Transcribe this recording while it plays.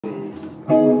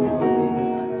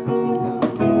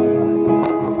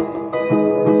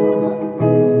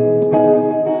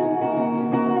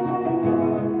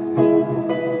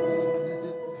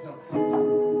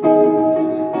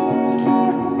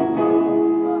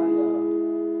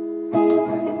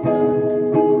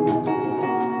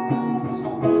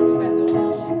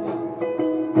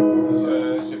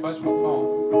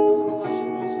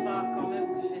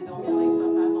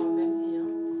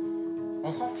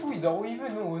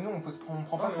nous on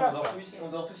prend pas de mais place. on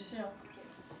dort tous ici. Hein.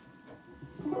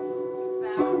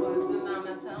 Demain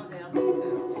matin vers 8h.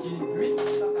 Qui 8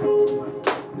 J'ai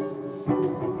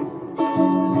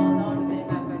besoin d'enlever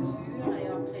ma voiture et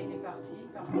après il est parti.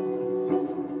 Par contre,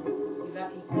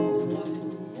 il compte revenir.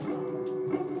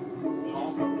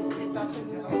 Et c'est parce que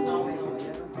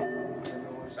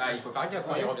Ah, il faut faire gaffe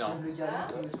quand il revient. Ah.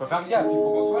 Il faut faire gaffe, il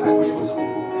faut qu'on soit là quand il revient.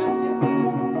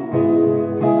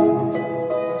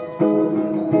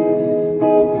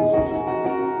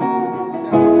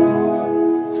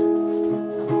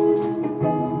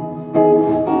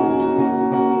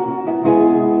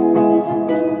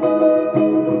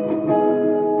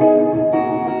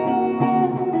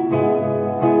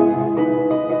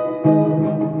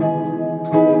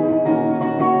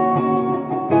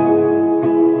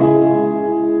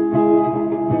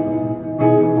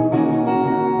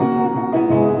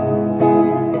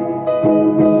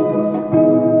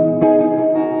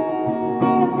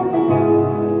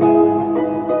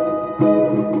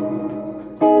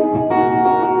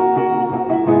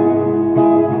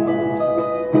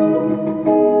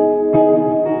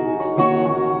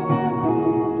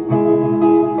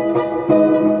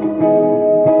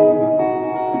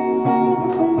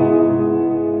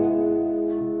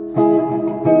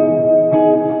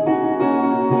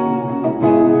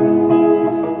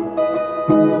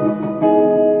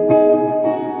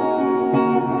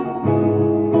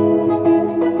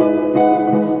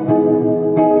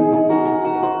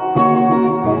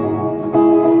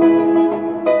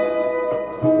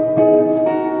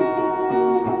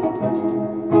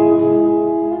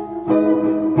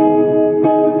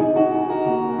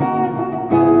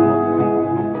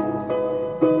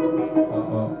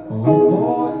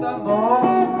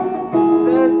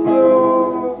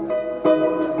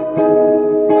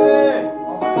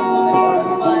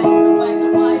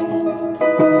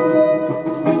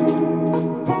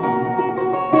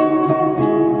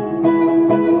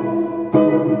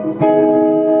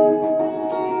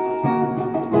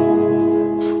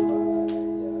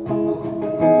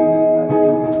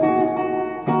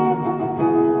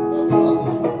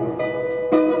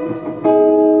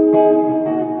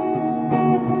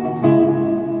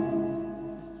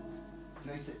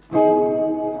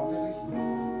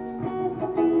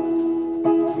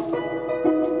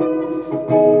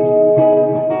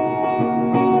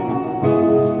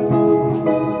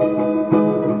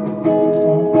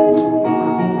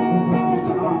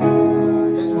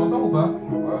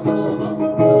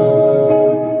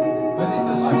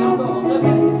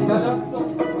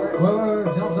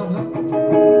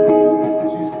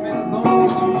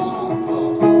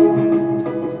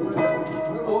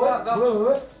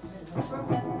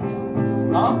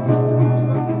 Hein?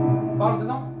 Parle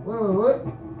dedans? Ouais.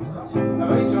 Ah bah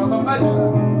oui, tu l'entends pas juste.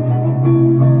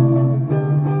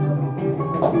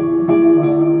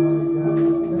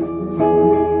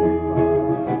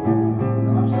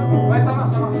 Ouais, ça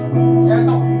marche. Et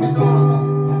attends, mets-toi dans l'autre sens.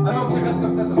 Ah non, puis reste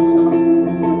comme ça se trouve, ça marche.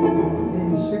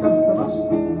 Et si je fais comme ça marche?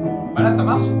 Bah là, ça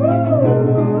marche.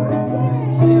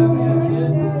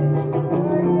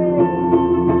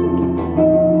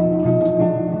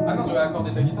 Ah non, je vais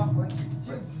accorder ta guitare. Ouais,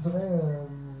 tiens, je voudrais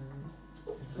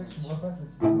que tu me refasses la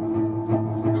petite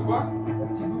boucle. Le quoi? La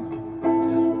petite boucle.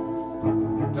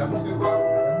 La boucle de quoi?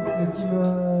 La boucle qui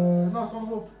me... Non, sans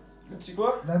gros. Le petit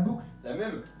quoi? La boucle. La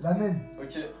même? La même.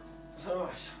 Ok. Ça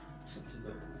marche.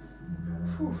 Putain.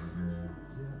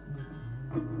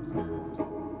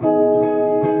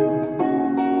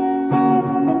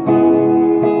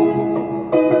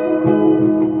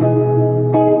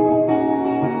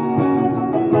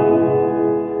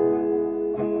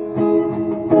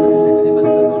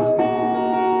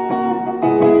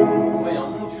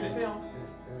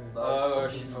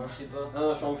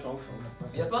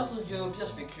 Y'a pas un truc au pire,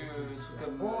 je fais que truc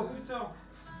comme. Oh putain!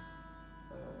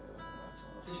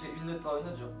 Tu sais, je fais une note par une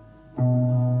note, genre.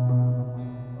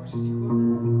 Oh, j'ai dit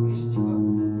quoi?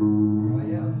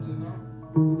 Regarde, demain,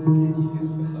 il sait s'y faire.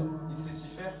 Fais ça. Il sait s'y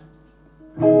faire?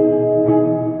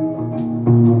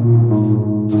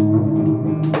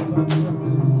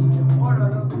 Oh là là.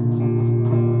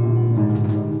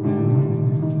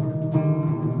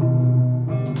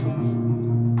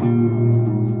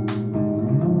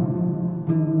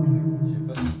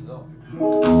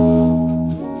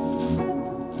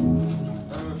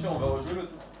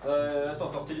 Attends,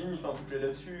 Tortellini fait un couplet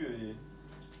là-dessus et...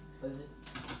 Vas-y.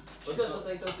 Ok, je chante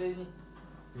avec Tortellini.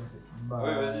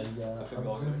 Ouais, vas-y, ça fait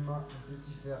marrer. Demain, il sait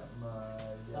s'y faire.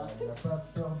 Il a pas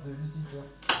peur de Lucifer.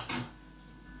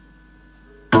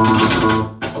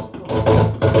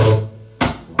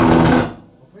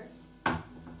 Entrez?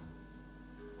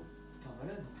 T'es un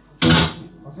malade.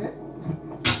 Entrez?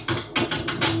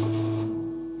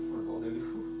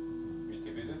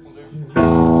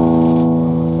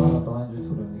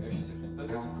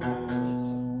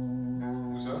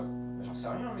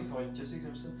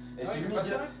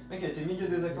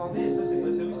 désaccordé, et ça c'est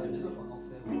passé russe, c'est bizarre.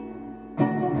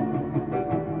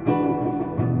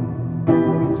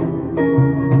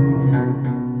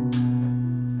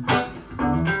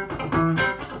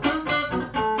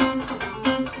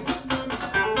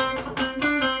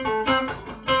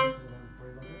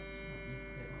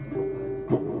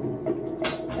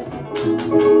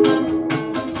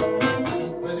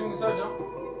 Vas-y, Moussa, viens.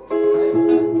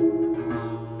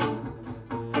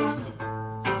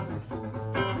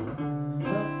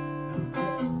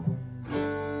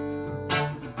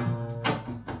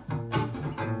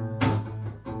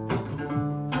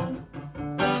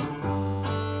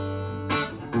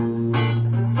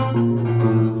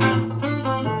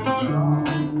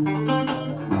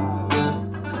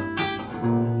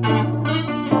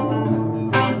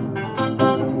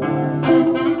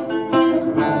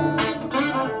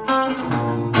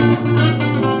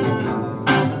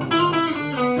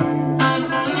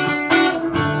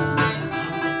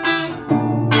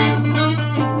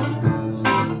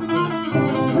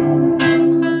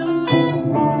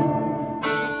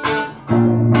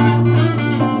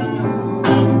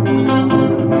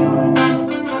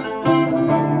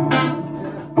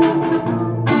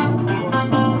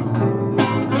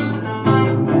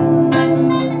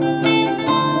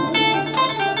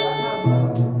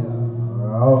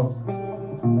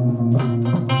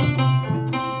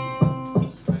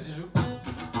 Vas-y, joue.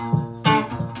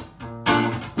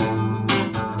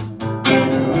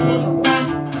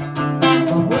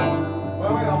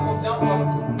 Ouais, on compte bien, toi.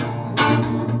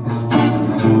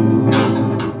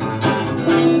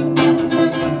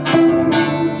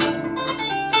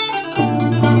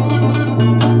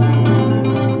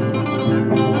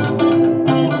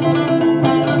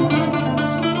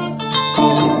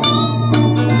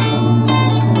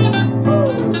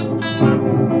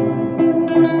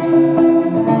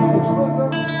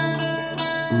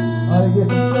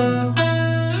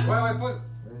 Ouais, pause.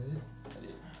 Vas-y.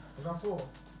 Allez, L'impro.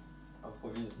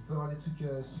 improvise. On peut avoir des trucs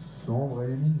sombres et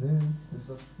lumineux qui peuvent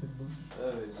sortir de cette bouche. Ah,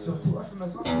 ouais, Surtout, je peux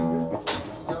m'asseoir s'il vous plaît.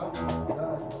 Ça va?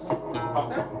 Là, je m'assois. Par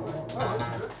terre? Ouais,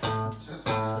 tu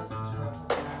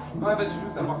veux. Ouais, vas-y, joue,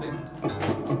 ça parfait.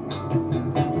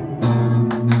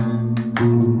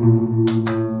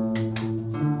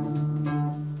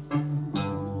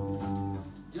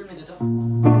 Yo le médiateur.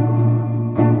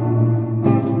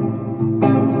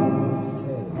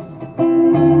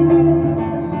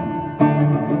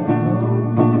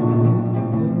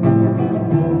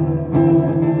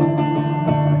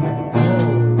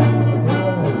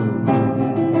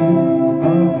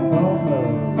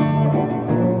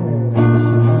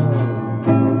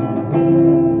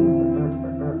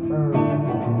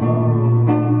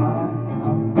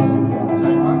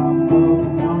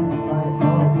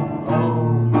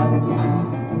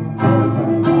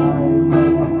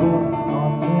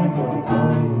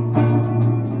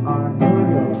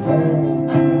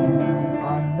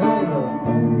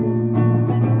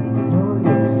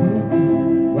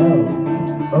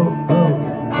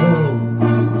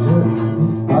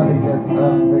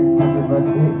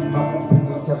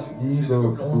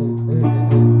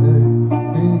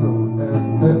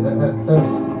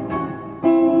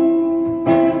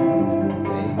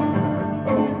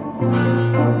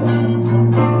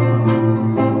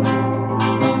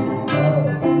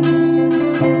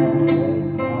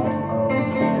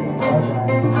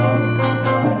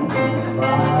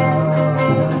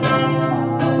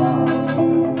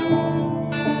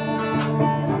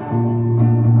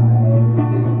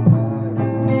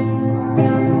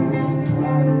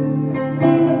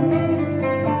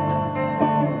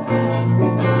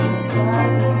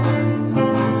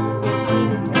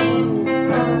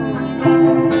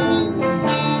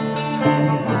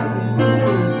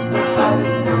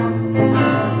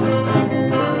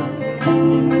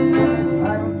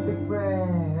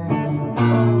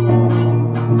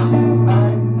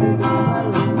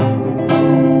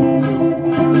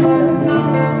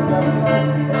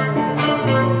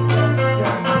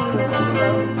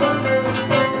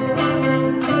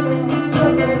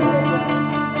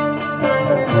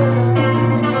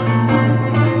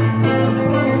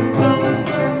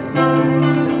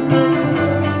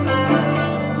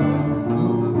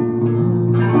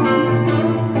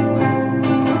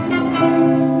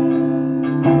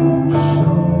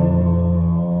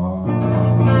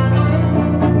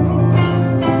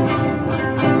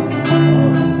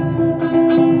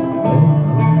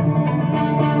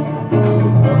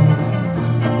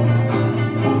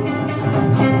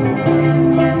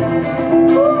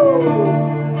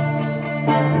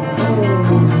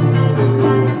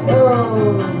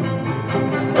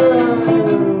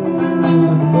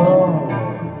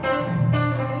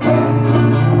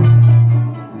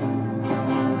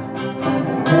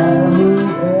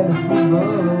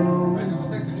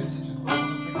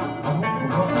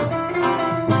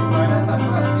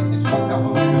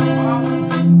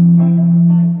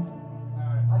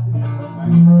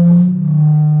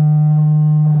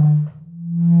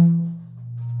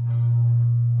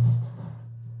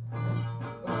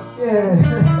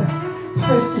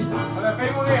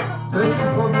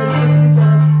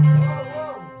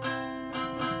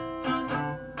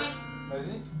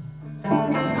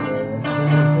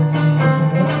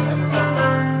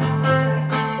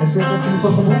 pas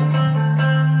son nom.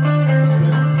 Je suis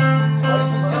là. Je crois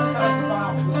qu'il faut jamais s'arrêter par là.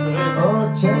 Je me suis là.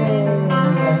 Ok,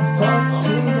 I'm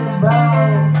talking about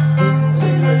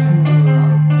the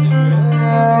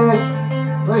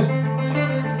Wesh,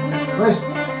 wesh,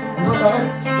 c'est bon,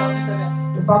 t'arrêtes? Je suis perdu, ça vient.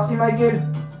 C'est parti, ma gueule.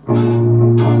 Eh,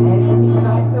 Camille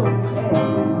Barreto, eh,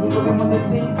 Nico fait monter le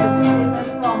pays sur toutes les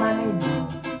plateformes, mamie.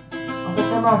 En fait,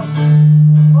 comment?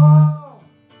 Oh,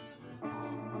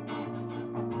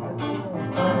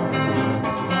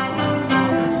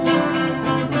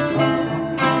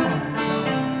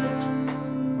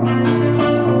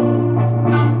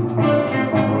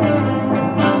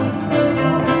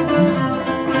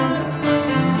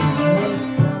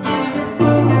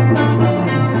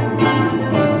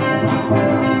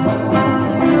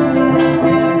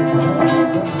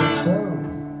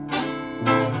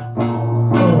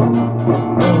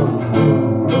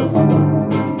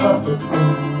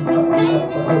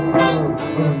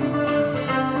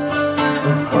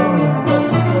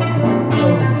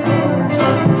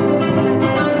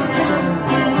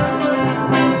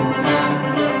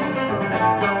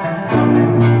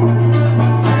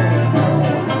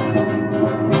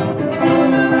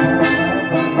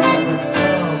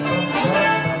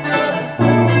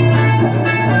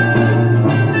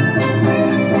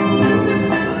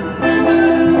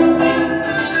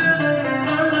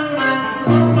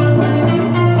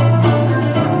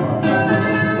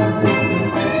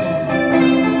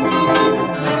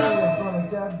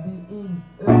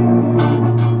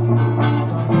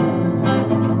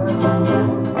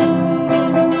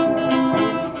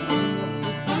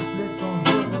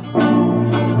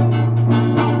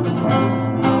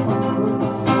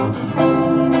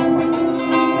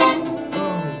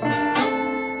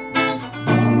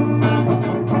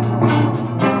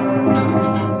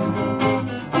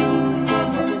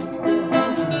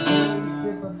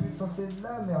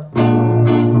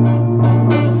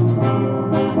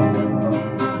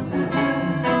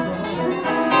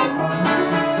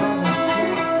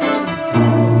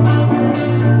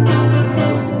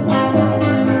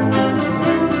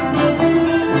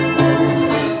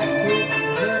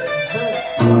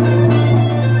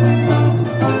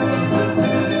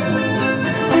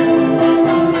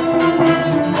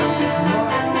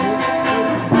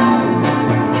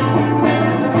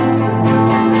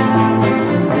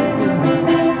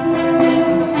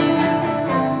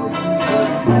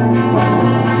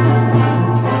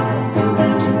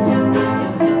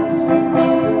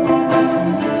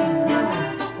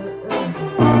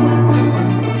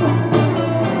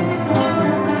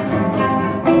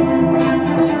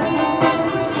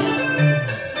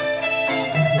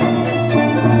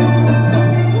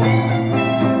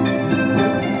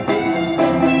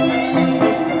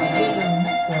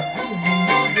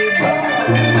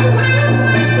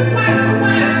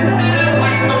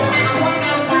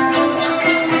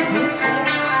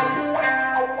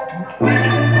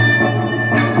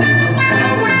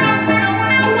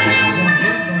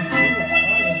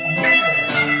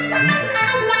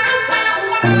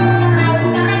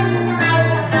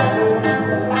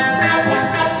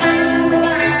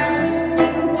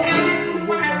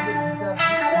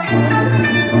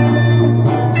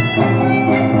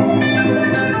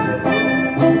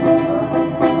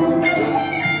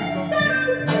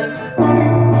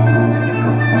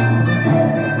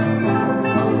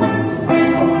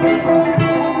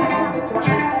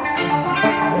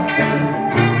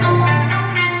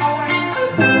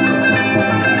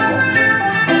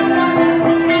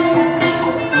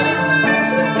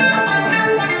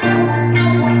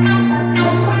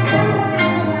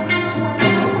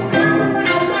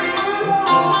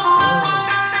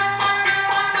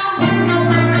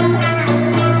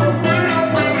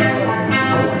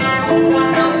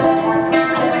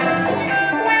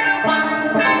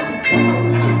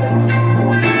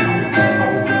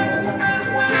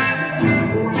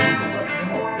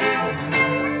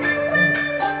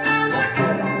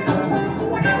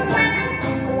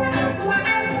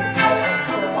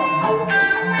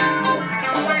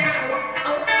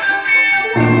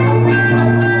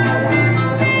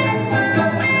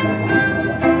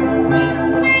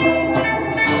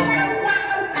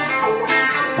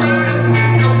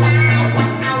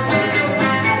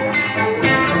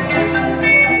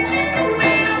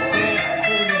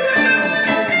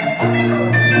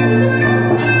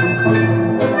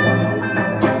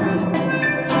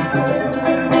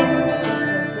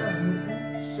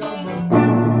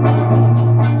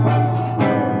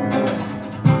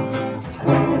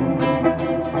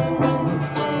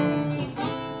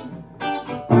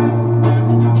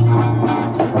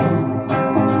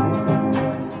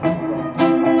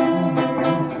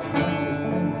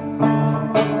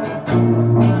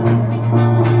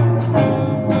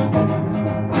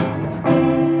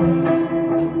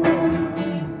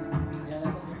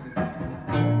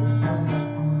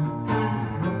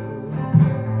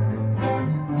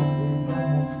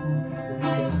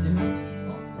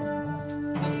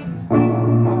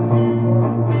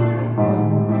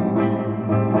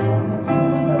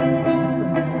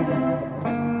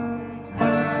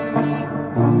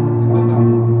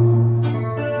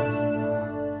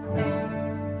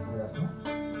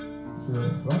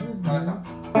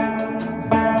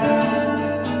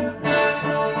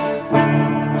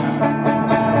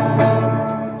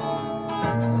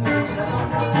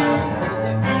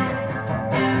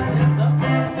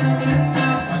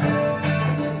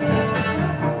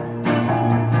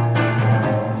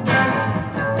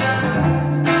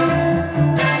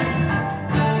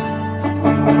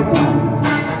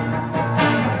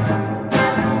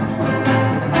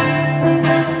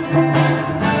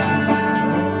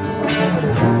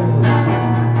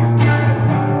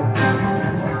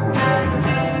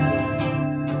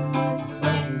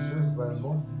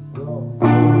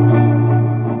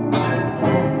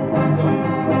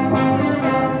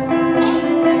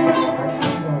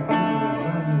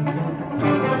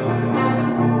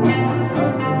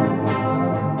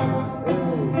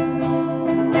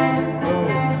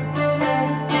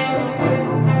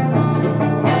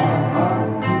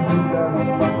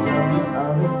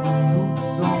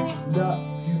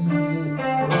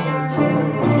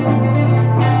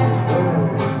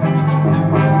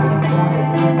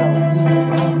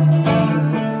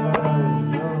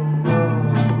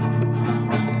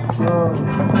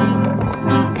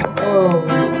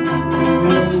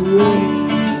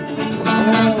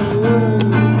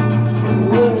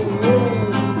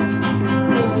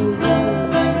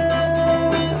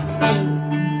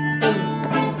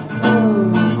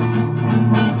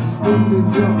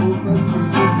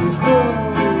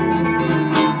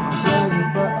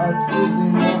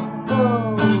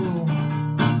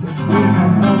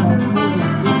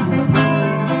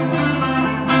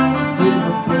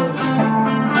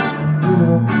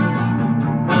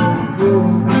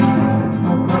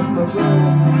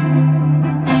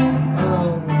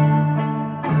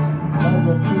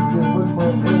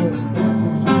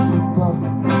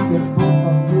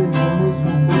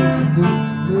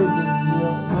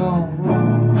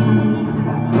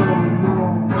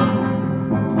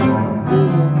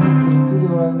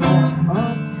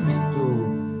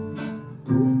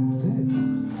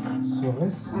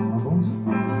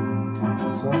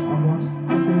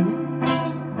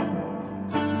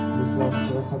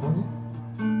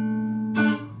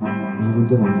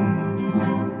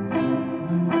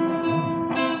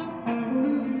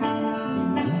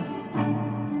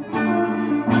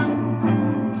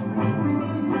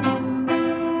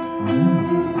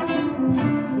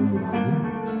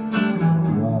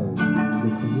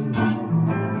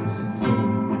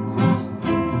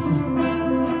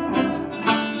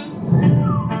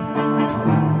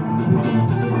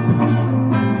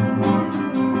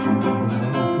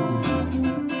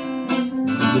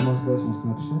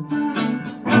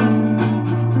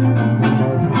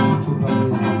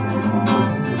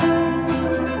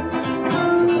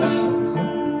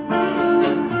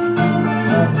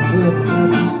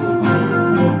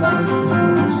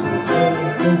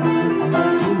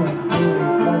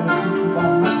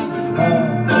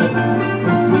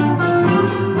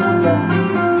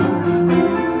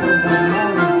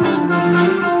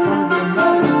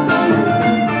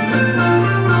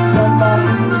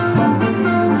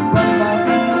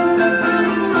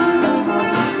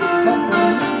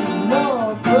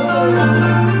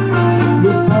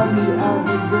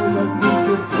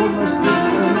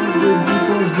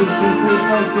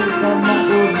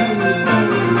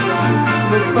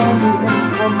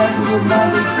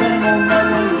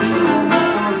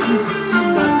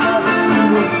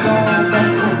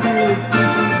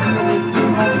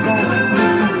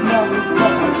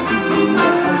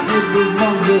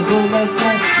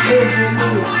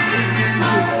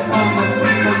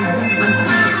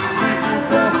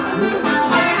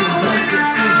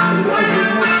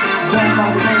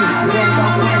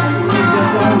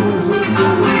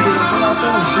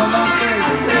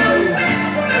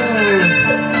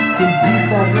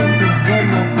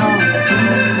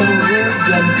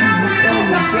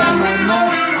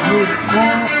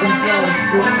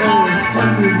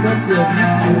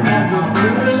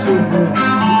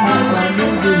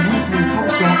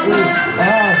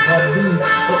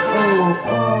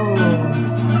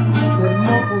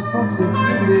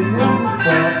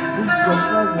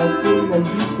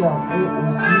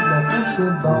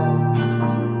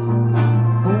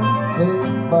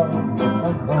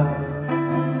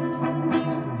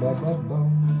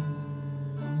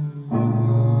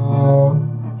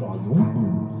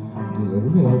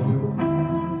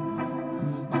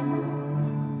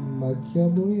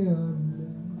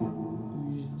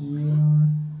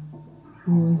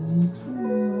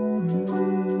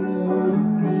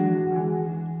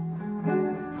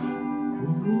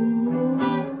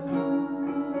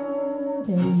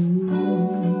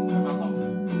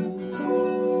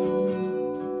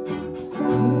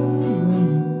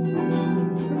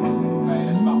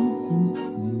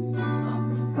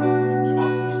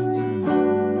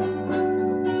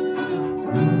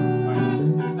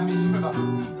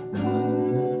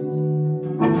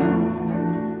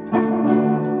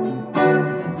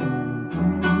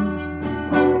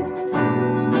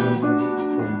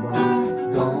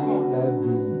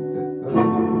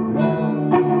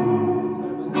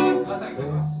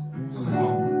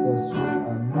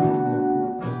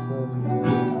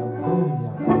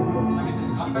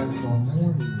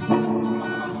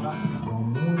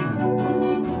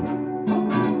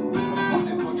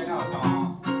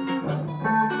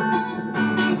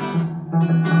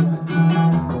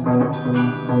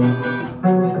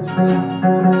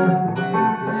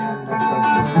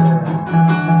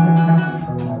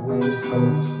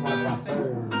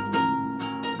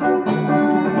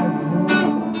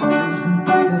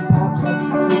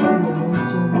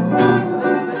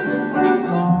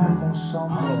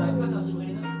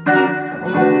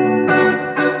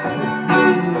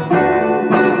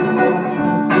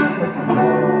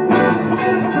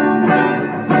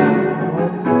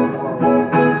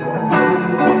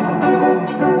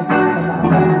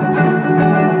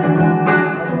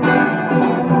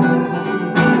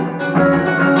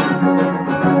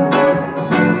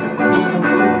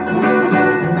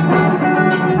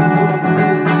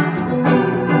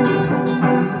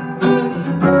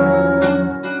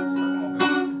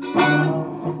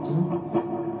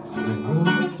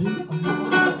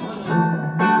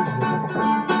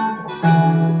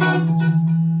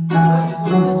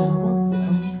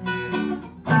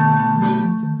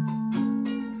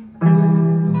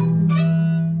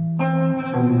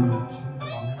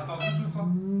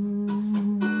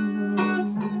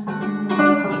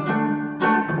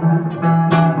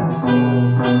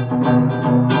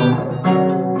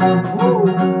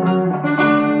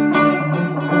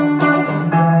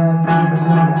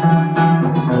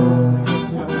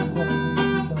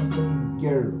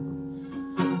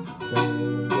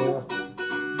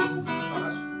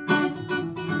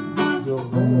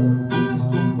 J'aurais une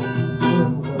question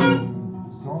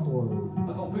pour Sandre.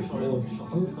 Attends, on peut échanger dans le Est-ce bus, que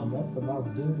tu n'as pas marre de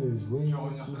jouer Tu veux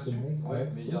revenir tous sur ces là-dessus? mecs Ouais, avec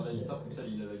mais il ce garde la truc? guitare comme ça,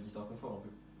 il a la guitare confort un peu.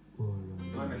 Oh là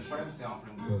Ouais, mais là. le problème, c'est un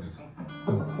problème de son.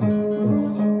 Comment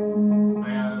ça?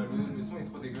 Mais, le son est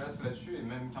trop dégueulasse là-dessus, et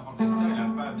même qu'un porte la guitare, il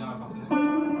arrive pas à bien la faire sonner.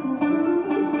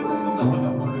 C'est pour ça que je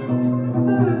préfère prendre le.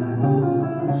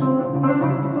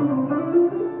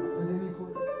 Posez le micro.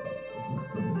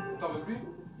 T'en veux plus?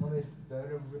 Non mais là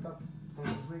vous jouez pas. Quand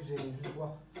vous jouez, j'ai juste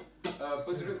boire.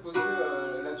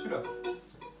 Pose-le là-dessus, là.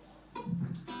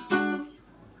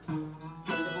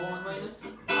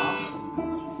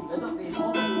 Attends, mais je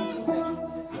rentre le truc là que je me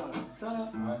disais de faire là. Ça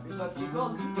là, Ouais. je dois appuyer fort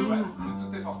dessus. Ouais, de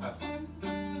toutes tes forces là.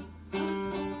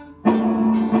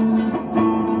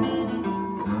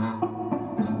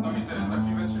 Non, mais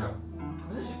t'appuies pas dessus là.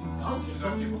 Vas-y, j'ai. Tu dois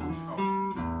appuyer beaucoup plus fort.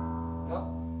 Là.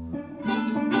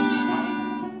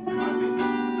 C'est pas assez.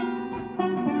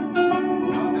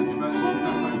 Non, t'appuies pas assez, c'est ça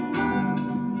le problème.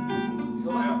 Je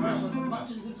vois Regarde, là, regarde. je suis en train de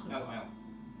martyriser le truc. Regarde, regarde.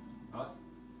 Droite.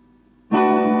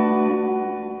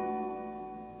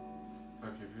 Faut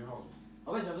appuyer plus fort.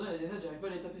 En fait, j'ai l'impression qu'il y a des notes, j'arrive pas à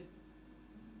les taper.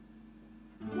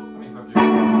 Non, mais il faut appuyer plus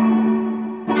fort.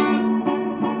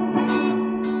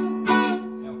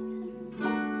 Merde.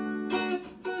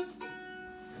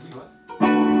 Oui, droite.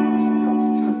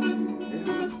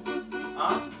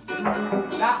 Hein?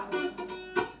 Là!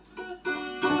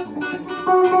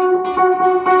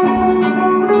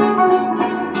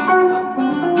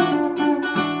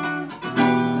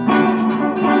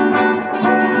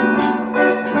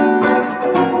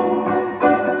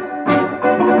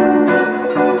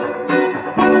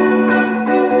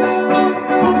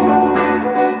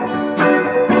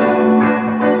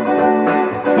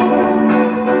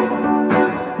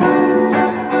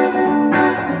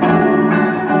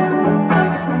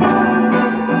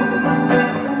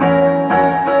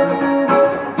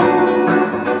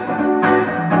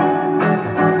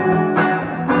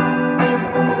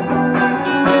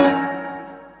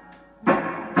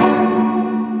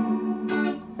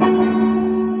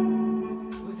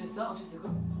 Vous, c'est ça, ensuite c'est quoi?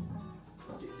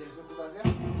 C'est le son qu'on va faire?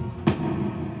 Non?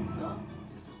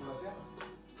 C'est le son qu'on va faire?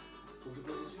 Faut que je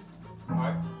pose dessus?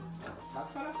 Ouais.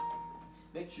 Après là?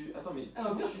 Mec, tu. Attends, mais.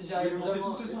 Ah, au pire, si Tu veux j'arrive montrer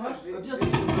vraiment. tout ce son là? Au pire, si je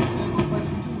vois vraiment pas du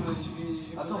tout, je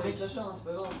vais Attends, poser avec mec. Sacha, hein, c'est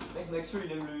pas grave. Mec, Maxo,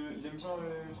 il aime bien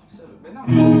le truc ça. Mais non,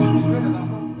 mais c'est ce que je jouais la dernière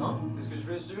fois. Hein? C'est ce que je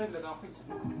jouais la dernière fois.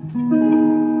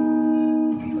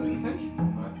 Le funk?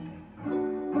 Ouais.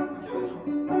 Ok, vas-y.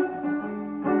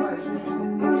 Ouais, je vais juste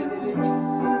écrire des lyrics.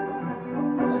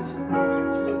 Vas-y.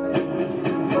 Tu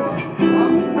veux fais quoi? Ah,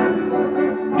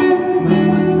 bah, je sais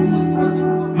pas, c'est possible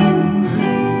ou pas?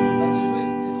 Bah, de jouer,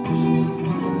 c'est trop chiant, c'est trop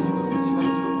chiant, c'est jouer. Si j'ai pas le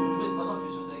niveau pour jouer, c'est pas grave, je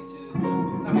vais chanter avec Sacha.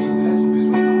 Non, mais là, tu peux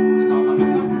jouer, non? T'es en train de le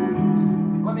faire?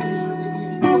 Ouais, mais je le fais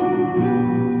qu'une fois.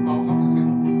 Bah, on s'en fout, c'est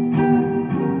bon.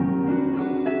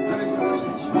 Ouais, mais je vais le cacher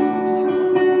si je suis pas sur mes accords.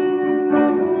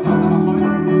 Non, ça marche pas bien.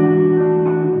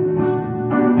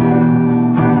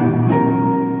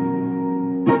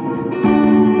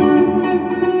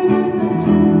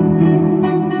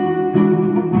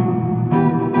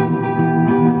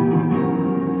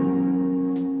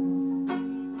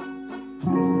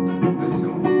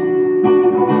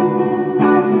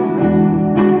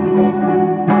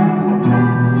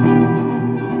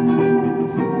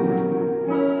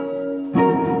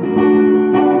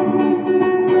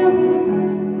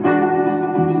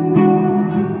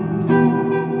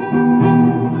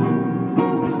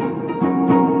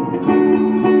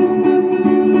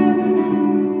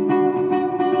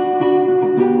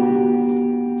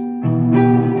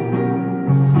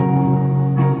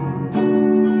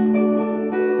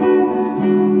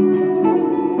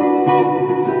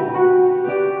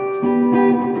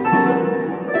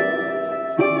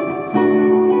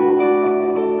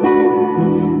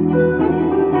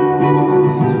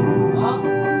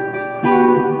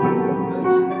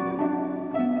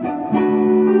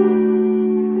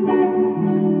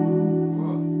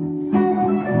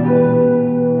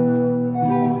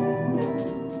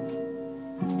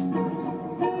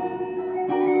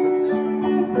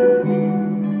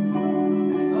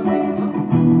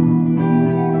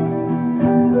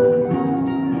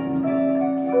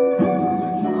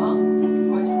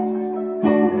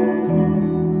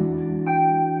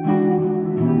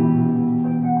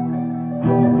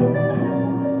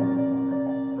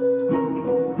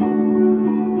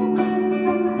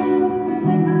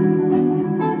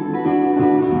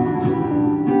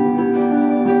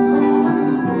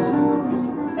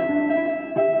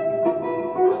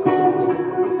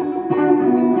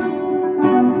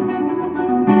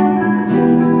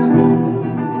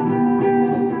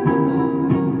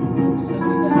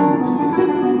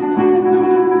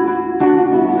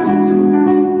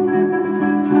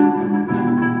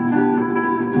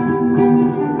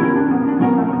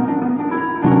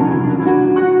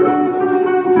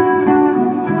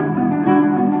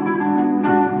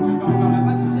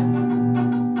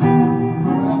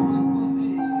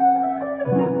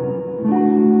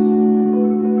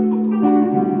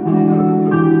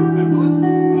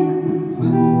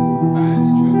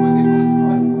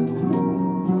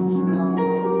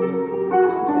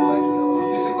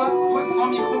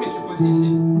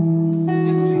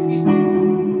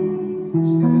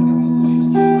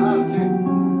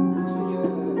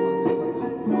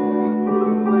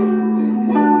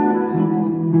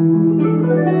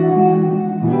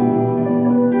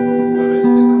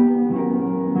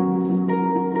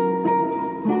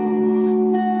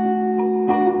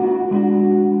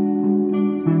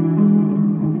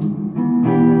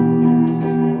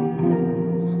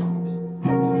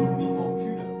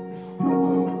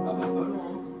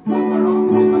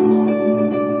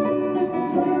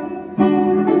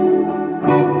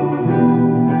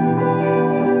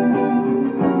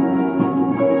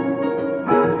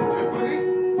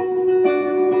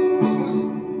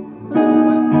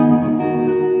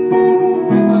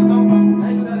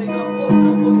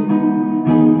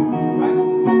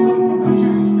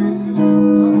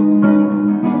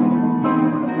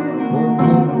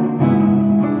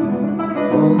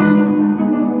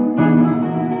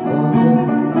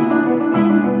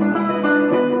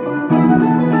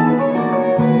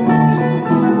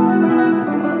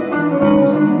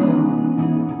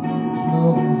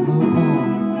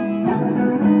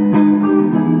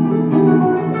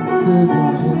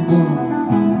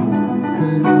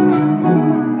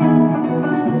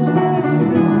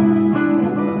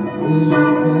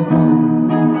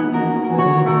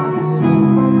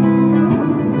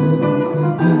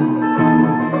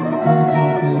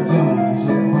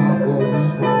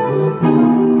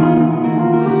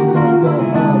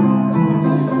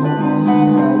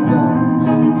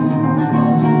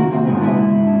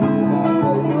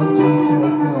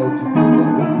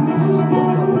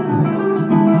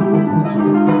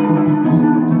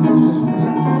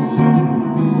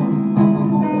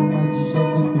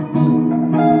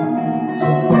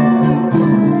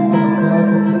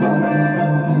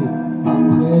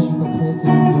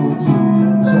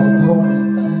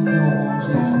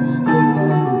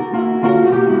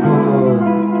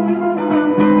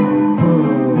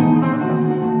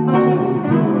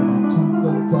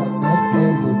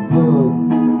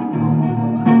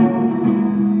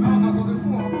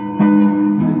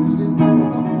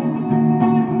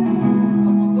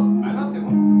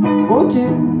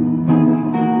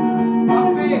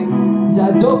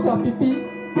 J'adore faire pipi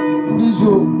tous les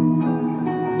jours.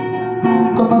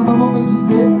 Comme ma maman me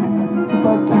disait, faut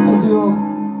pas caca dehors.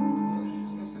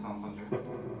 Qu'est-ce que t'es en train de jouer?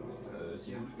 Si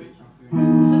vous le faites.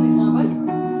 Sacha, t'écris un bail?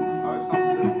 Ah ouais, putain,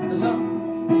 c'est Sacha,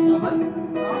 t'écris un bail?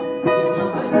 T'écris un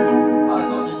bail? Ah,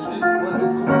 attends, j'ai une idée. Ouais, t'es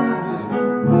trop petit.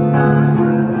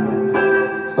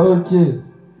 Ok.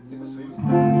 C'est quoi Swing?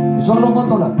 Genre l'on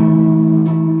m'entend là.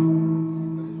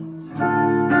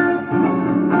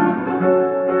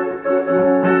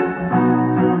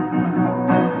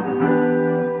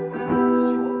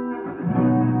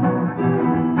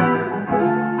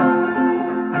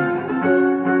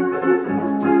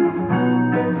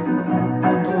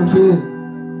 Ok.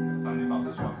 ça me par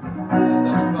ce choix. Ça se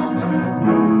termine par un bail.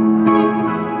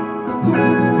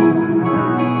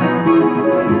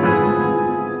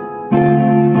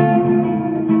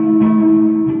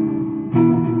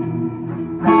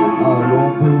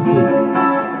 Allons Buffet.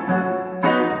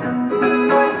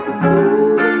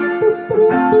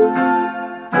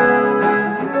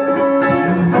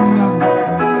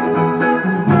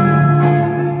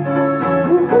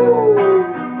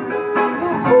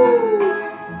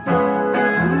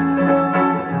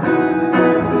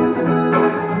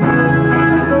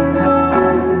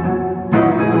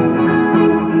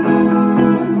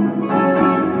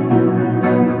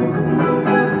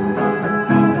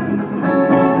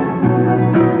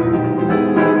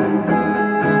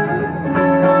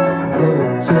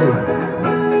 Ok.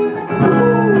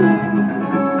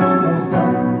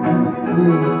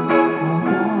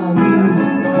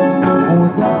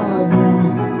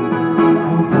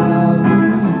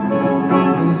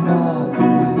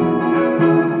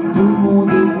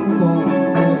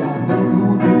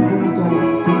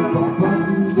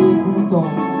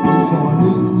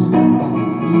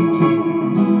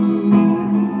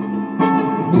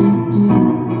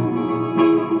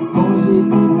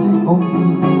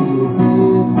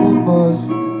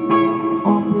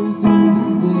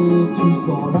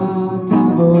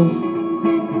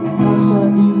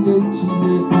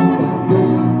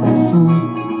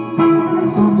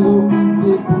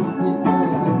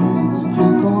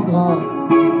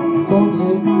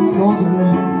 tête, sans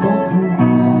bruit, sans coup,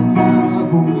 la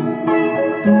carabouille.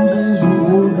 Tous les jours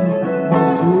au lit, moi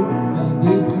je fais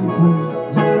des fripouilles.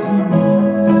 Y'a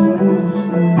Timouille, Timouille,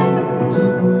 Imouille,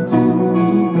 Timouille, Timouille,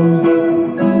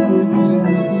 Imouille, Timouille,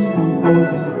 Timouille, Imouille,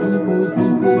 Oli, Imouille,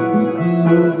 il fait pipi,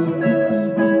 Oli, pipi,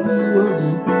 pipi,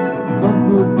 Oli, comme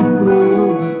Piffle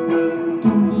Oli.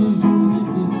 Tous les jours il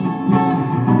fait pipi,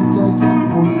 sans caca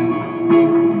prout.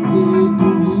 C'est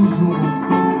tous les jours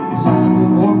la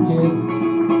même renquête.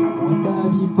 On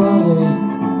s'habille pareil,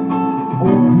 on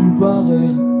pue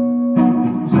pareil.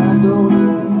 J'adore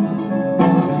les zizi,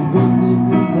 quand je rigole c'est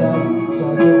une blague.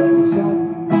 J'adore les chats,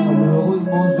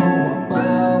 malheureusement j'en vois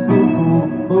pas beaucoup,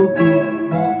 beaucoup.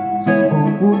 Moi j'aime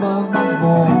beaucoup ma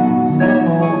maman, dis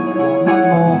maman, la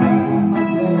maman, la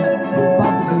madré, le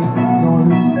padré. Dans le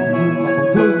lit il veut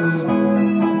m'abandonner,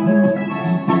 en plus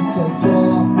il fait caca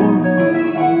au lit.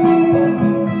 Moi j'ai pas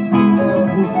pipi,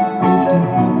 cabrou, et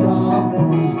tout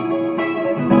carabouille.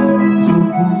 Je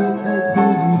voulais être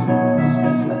riche, mais je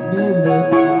vais jamais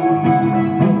l'être.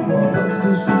 Pourquoi? Parce que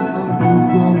je suis un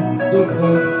coco de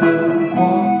prêtre.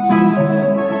 Moi j'ai joué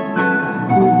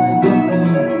Crusader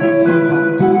Kings, j'ai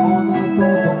 22 en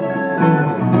attendant. Et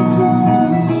ouais mec je suis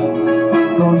riche,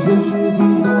 dans le jeu je suis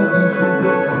riche, dans la vie je suis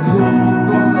fait, dans le jeu je suis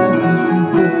fort, dans la vie je suis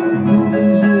fait. Tous les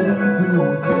jours plus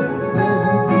on se lève,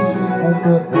 on triche et on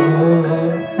peut mon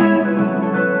œuvre,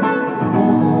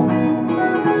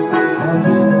 là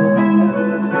je donne.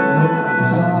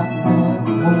 Jamais mon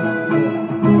père.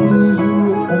 Tous les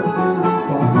jours on fait des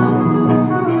carabouilles,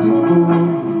 des dépôts,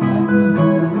 des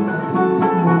s'amusons avec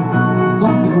Timon,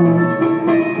 Sandro,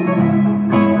 ça choue,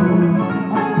 pipouille,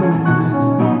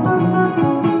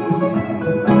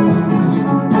 je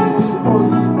fais pipi au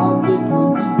lit avec le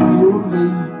zizi au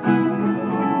lit.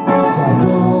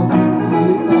 J'adore tout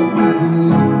crier,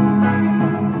 s'amuser.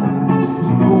 Je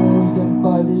suis con, j'aime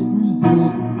pas les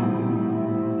musées.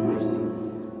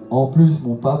 En plus,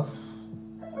 mon pape.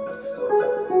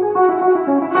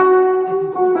 Et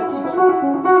c'est trop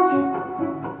fatigant.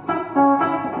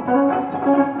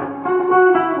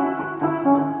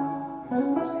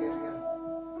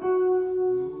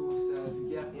 Nous, sa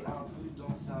vulgaire et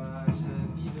imprudent sage,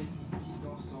 vivait ici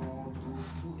dans son dos,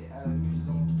 fou et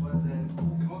amusant, trois amis. C'est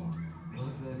bon?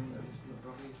 Trois amis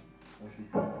séparés. On joue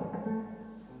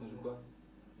quoi?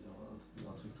 Il y a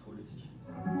un truc trop lessif.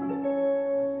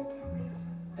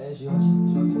 Eh, j'ai envie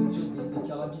de dire des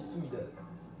carabistouilles là.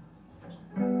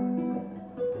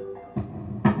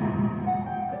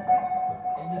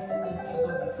 Eh, mais c'est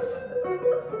épuisant de fou.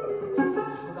 Et si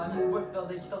je regarde les Boeuf faire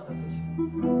de la guitare, ça me fatigue.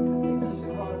 Mec, je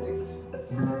vais voir un texte.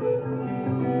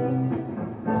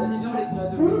 Regardez bien, on l'a écrit à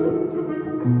deux textes.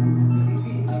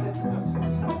 Écris ta petite partie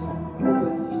aussi.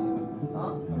 Vas-y, je t'ai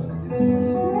Hein?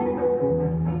 vas-y.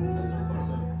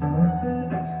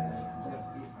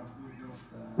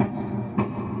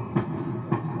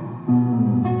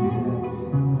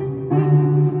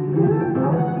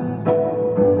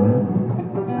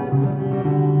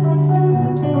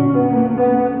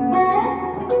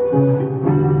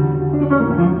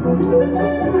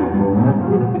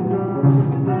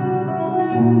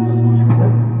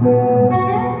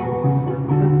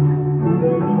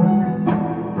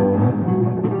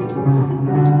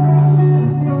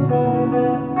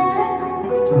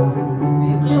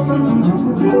 Mais frère, il faut un truc, tu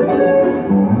peux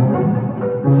pas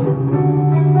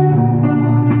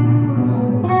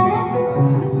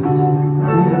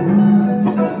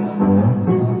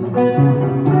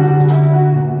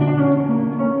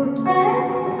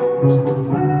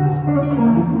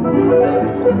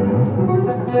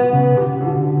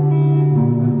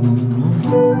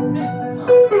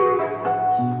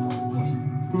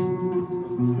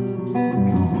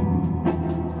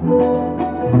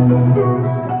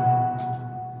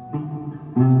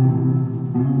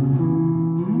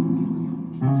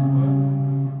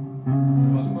Tu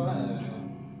manges quoi?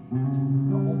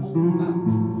 un bonbon.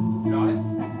 Il en reste?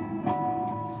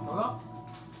 Ça va?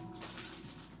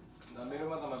 Non, mets-le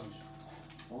moi dans ma bouche.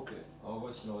 Ok, on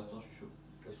voit s'il en reste un, je suis chaud.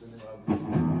 Je te mets dans la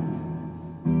bouche.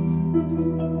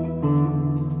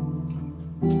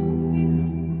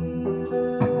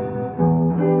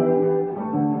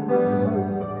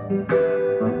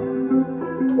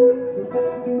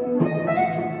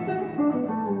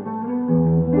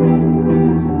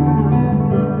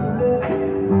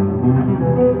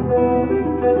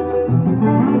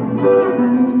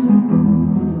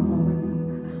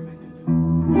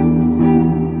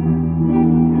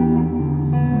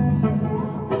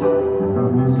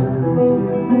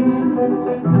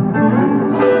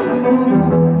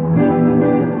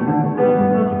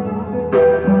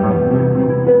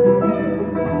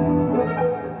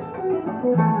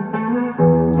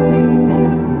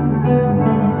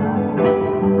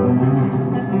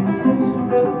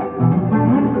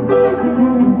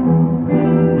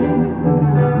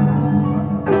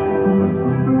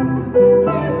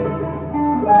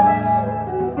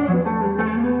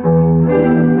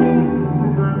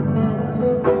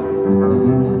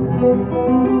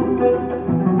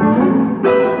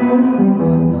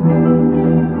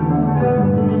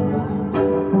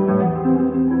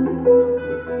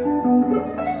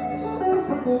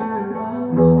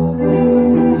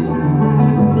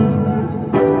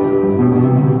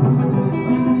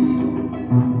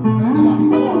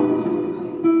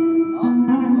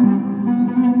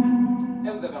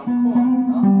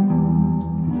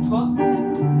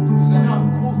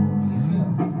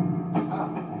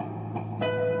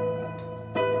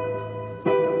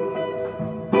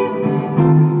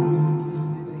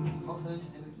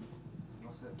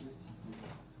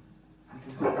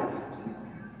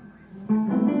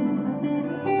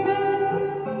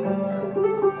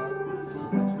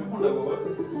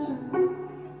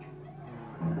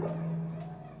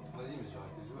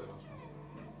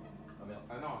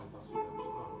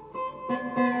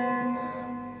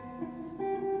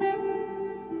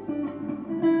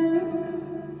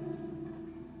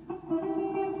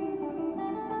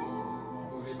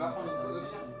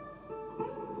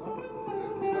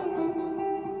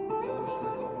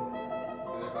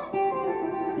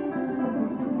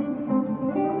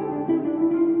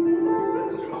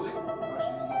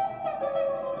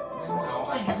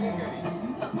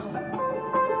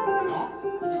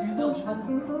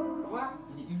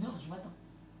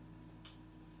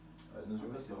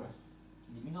 C'est vrai.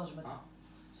 Il est 1h du matin.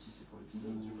 Si c'est pour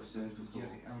l'épisode, je vois ça. Je vous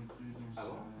dirai inclus dans sa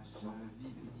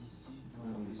ville d'ici.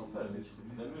 On descend pas la mec.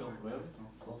 La mieux, regarde.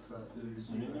 Force à eux.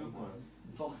 C'est mieux, ouais.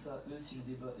 Force à eux si le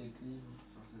débat est clean.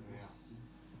 Force à eux si.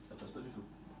 Ça passe pas du tout.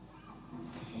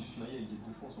 On se maille avec des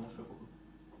deux fois en ce moment, je sais pas pourquoi.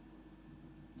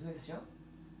 Deux actions.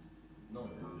 Non,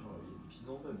 mais genre, il y a des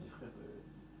pizzas en bas, mes frères.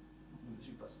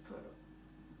 Tu passes pas là.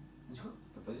 C'est quoi?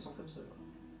 Tu peux pas descendre comme ça là.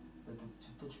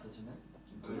 Toi tu passes jamais.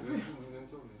 Toi non plus.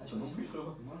 Toi non plus,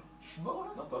 frérot. Moi, je suis mort là.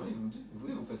 Non, pareil,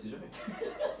 vous passez jamais.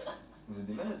 Vous êtes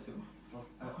des malades, c'est bon. force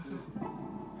à eux.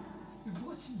 Mais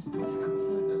pourquoi tu me passes comme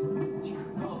ça là? Tu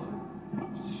connard. Je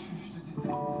te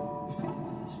déteste. Je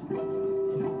te déteste.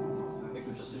 Mec,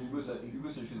 le pire c'est Hugo, ça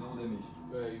lui fait 0 damage.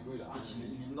 Ouais, Hugo il a Mec, rien.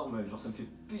 il est normal, genre ça me fait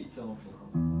péter un enfant.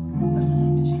 Ah, ça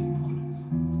me met chier.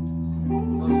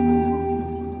 Non, c'est pas ça.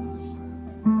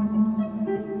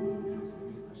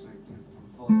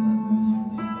 Force à eux si le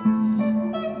débat est clean.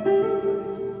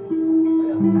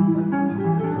 Regarde, c'est ça.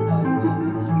 Le sable est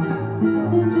divisé dans sa chave est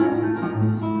divisé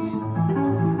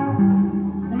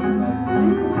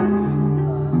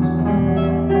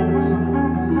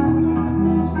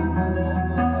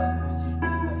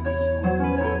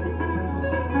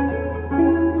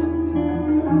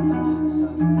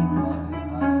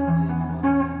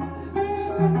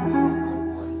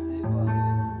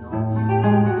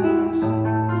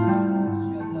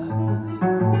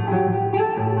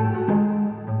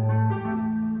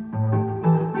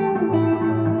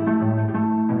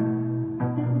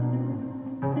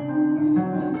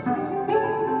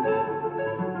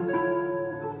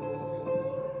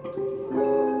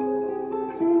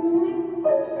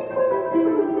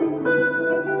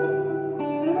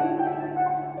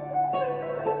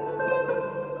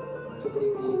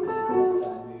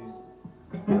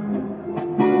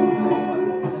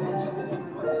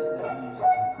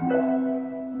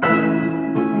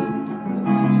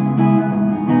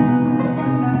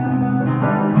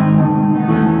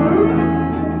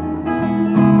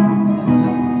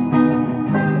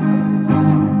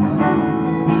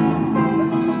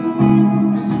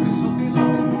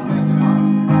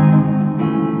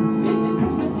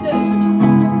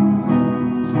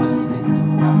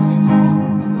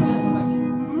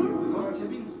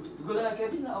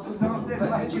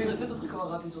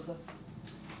sur ça.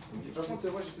 Par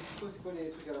contre, moi je sais plus trop c'est quoi les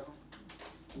trucs à la fin.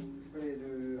 C'est quoi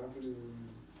un peu le.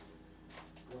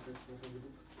 Comment ça se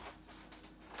découpe.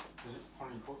 Prends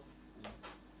le micro.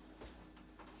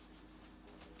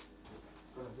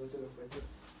 Voilà, doigt de la voiture.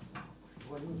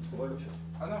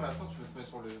 Ah non, mais attends, tu veux te mettre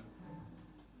sur le.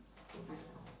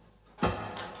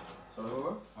 Ça va, ouais?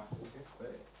 Ouais.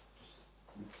 Ouais.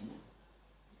 Le pied.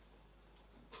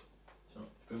 Tiens,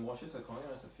 je peux me brancher, ça craint rien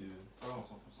là, ça fait. Ouais, on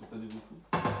s'en fout. C'est pas des beaux fous.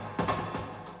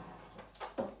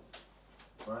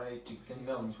 Ouais, quelqu'un de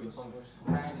merde, on me souhaite sans gauche.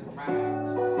 Il y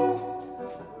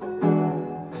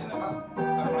en a pas.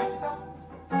 Bah, prends la guitare.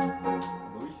 Bah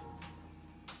oui.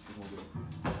 Je m'en gueule.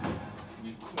 Il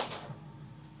est con.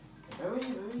 Bah oui, il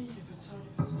est pas de ça, il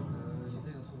est pas de ça.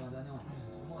 J'essaie d'en trouver un dernier en plus.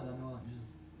 Trouve-moi un dernier en plus.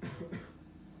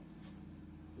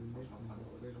 Le mec, on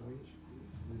s'appelle oui, je peux.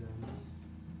 De la nuit.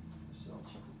 C'est un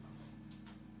petit coup.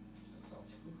 C'est un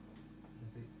petit coup. Ça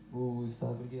fait. Oh,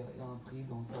 sa vulgaire et un prix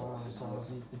dans sa charge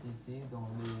féticide dans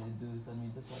les deux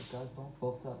s'amuser sur la case dans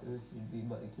force à eux si le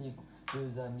débat équilibre.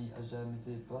 Deux amis à jamais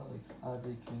séparés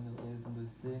avec une raison de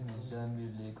s'aimer, jamais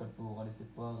l'école pourra les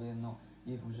séparer, non,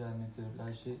 ils vont jamais se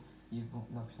lâcher, ils vont.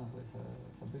 Non putain, ouais,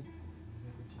 ça bug.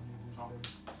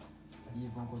 Ils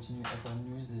vont continuer à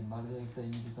s'amuser malgré que ça ait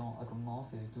mis du temps à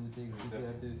commencer. Tout est excité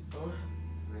à deux. Je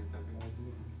voulais te taper.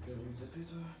 Je vais me taper,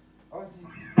 toi. Oh, si.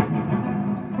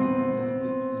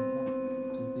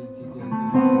 Tout est excité à deux.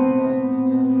 Ça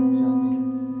s'amuse jamais.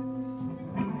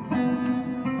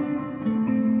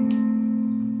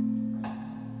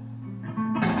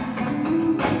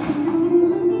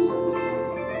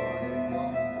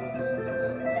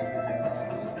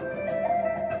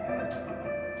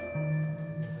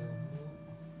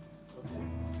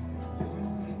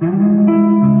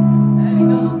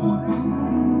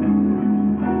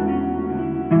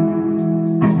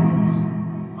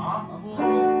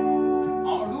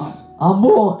 Un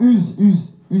mot en use,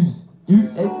 U-S-E.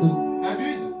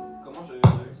 T'abuses. Comment j'avais pas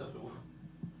vu ça, frérot?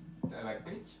 T'as la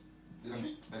clique. C'est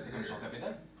comme chanter à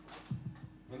pédale.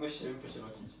 Mais moi, je sais même pas si j'ai la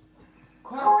clique.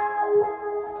 Quoi?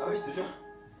 Ah oui, je te jure.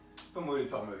 Pas moi, les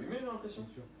permis allumés, j'ai l'impression.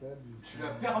 Sur table. Tu l'as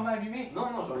perma allumé? Non,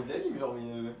 non, j'enlève la lime, genre,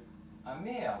 mais. Ah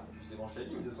merde. Je débranche la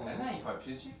lime de temps en Ah temps. non, il faut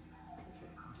appuyer dessus.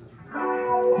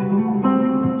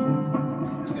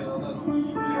 Canada, attends, il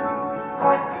voulait.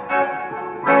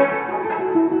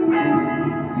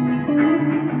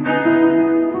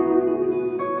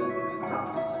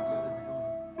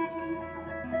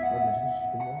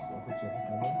 Tu commences, après tu refais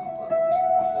ça même. Moi, je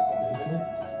laisse en deuxième.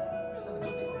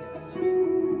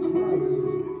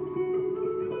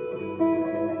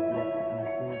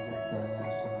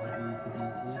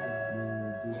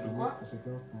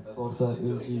 Pour ça,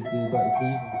 aussi débat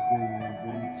écrit.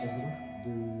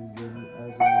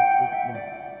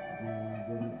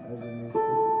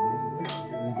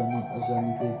 Les amis à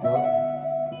jamais c'est pas.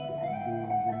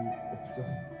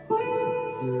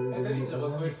 Et David, j'ai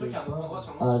retrouvé le truc à un autre endroit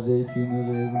sur le monde. Avec une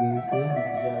raison d'essai.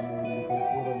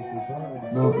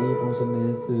 Non, ils vont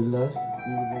jamais se lâcher.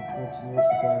 Ils vont continuer à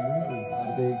s'amuser.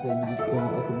 Avec ça a mis du temps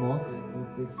à commencer.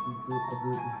 Tout excité à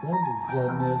deux sables.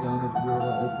 Jamais rien ne pourra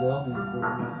être leur mais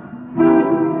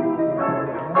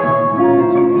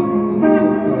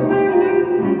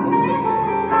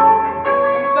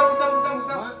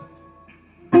Moussa.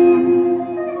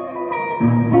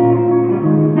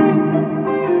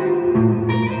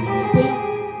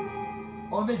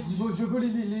 Oh mec, je veux les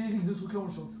lyrics de ce truc là, on le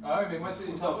chante. Ah ouais, mais moi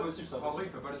c'est C'est impossible, ça. Sandro, il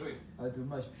peut pas le jouer. Ah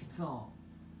dommage, putain.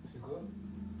 C'est quoi?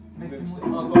 Mec, c'est Même mon c'est son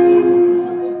un temps préféré qu'il de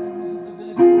cette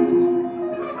année.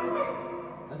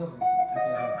 Attends, putain,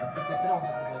 peut-être que tout à l'heure on va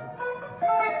trouver.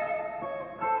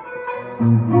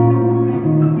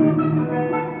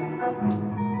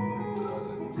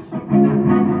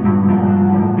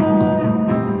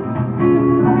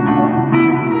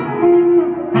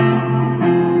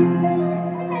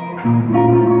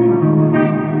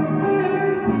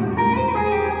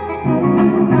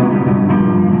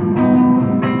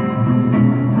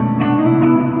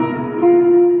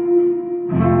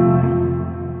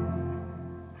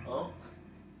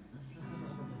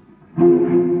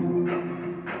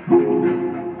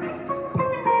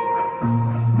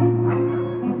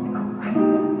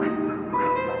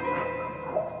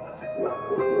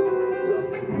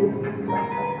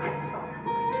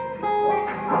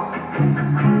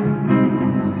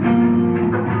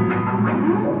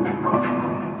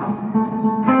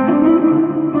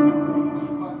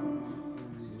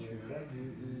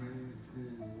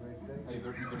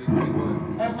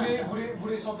 Vous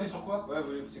voulez chanter sur quoi? Ouais, vous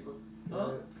voulez écouter quoi?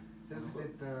 Ça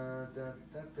c'était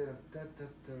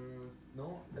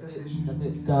non, ça c'est ça fait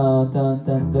juste. ta ta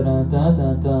ta ta ta ta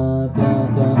ta ta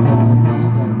ta ta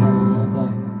ta.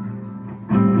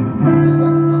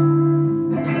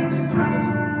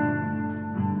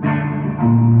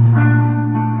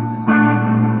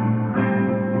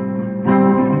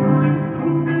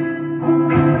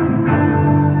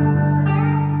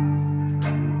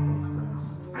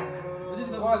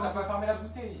 Ouais, t'as pas fermé la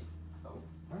bouteille. Ah bon?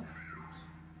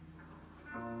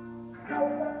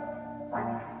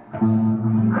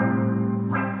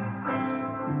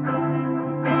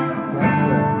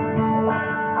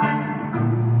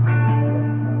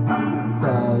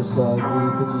 Sacha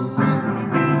vit fait ici.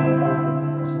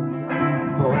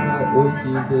 Pour ça aussi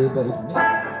le débat est merde.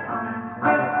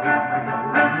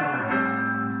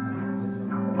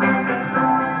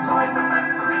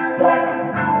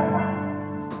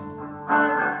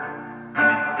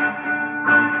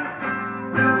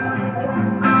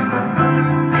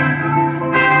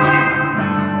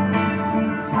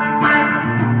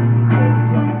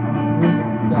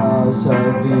 Sacha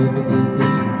vit fait ici.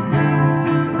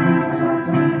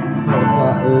 Pour ça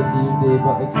aussi le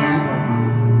débat est écrit.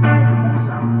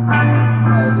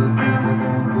 Avec une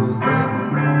raison de scène.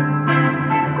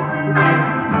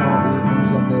 Non, ils vont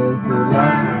jamais se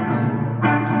lâcher.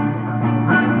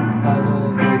 Alors,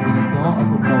 c'est du temps à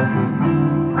commencer.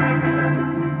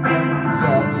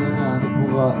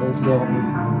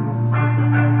 éclairmeuse.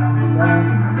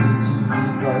 Si tu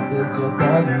vis passer sur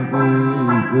ta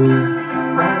bueuse,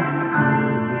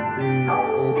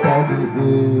 ta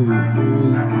bueuse,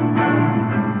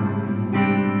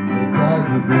 ta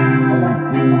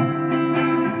bueuse.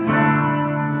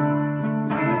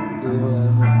 T'es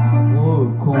vraiment un gros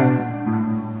con.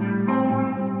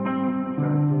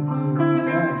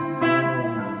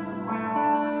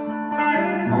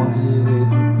 On dirait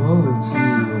du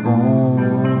potiron.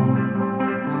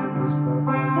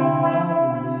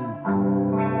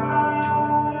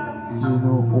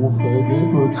 Sinon on ferait des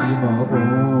petits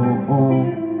marrons.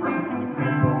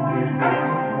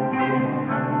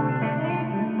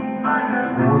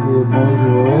 On les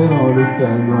mangerait dans le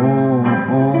salon.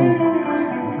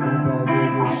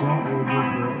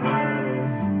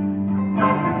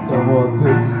 Ça me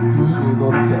rappelle tout ce que j'ai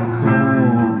dans le casson.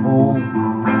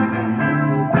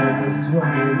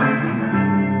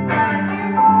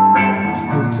 Je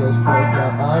te cache pas, ça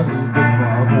arrive de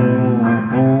marron.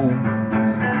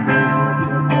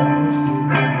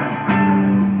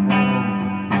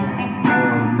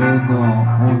 Mais non,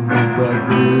 on n'est pas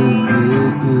des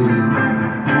bébés.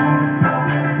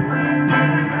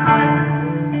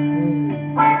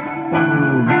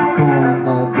 Ce qu'on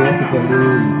adore, c'est pas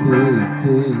l'été.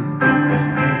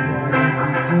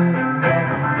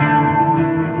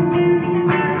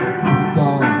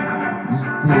 Putain, je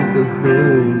déteste le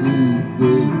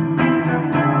lycée.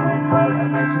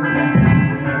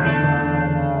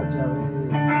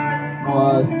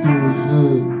 Moi, ce que je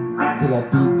veux, c'est la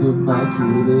bite de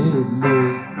Makelele.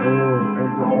 Oh,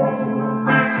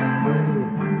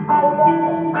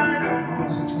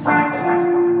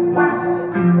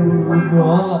 elle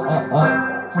doit être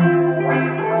tout noir,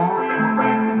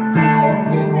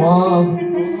 reflet noir.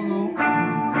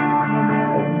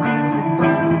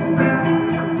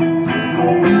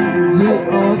 J'ai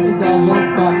honte, ça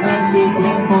s'arrête pas, elle est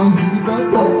vraiment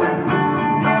gigantesque.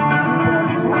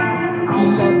 Il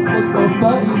la transporte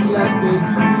pas, il la fait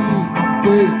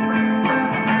glisser.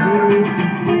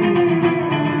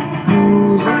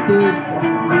 Tout l'été,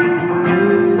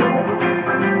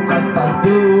 y'a pas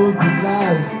d'eau au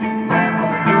village.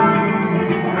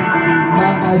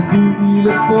 Mamadou il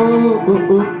est beau,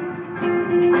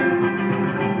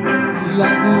 il a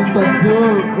même pas d'eau.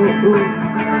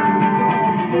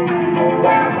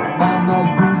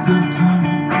 Mamadou c'est qui?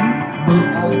 Mais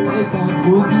avec un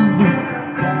gros zizou.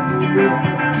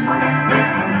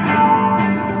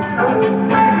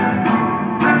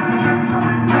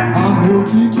 Un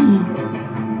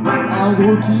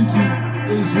gros kiki,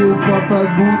 et je veux pas de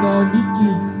mon ami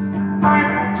Kix.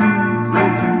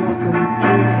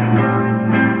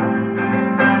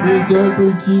 Le seul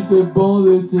truc qui fait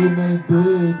bander c'est mettre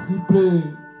des triplés.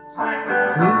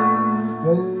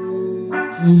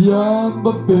 Kylian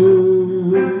Mbappé,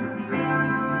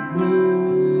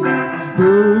 je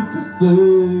veux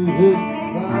sucer.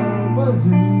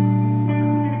 Vas-y,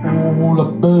 on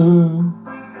l'appelle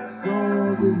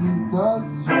sans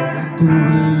hésitation. Et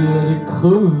t'oublies, elle est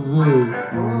crevée.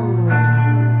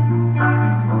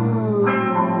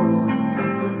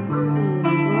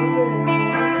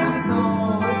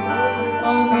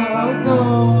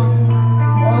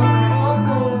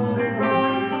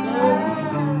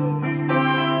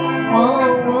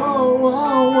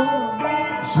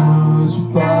 Je suis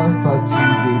pas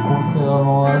fatigué,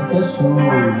 contrairement à sa chou.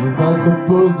 Il va te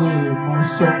reposer, mon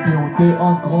champion. T'es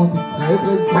un grand, t'es très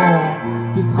grand.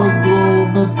 T'es très gros,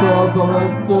 même pas par la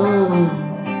taille.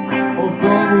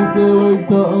 Enfin bon, c'est vrai que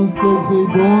t'as un sacré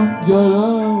Bangala.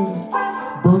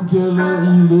 Bangala,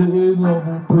 il est énorme,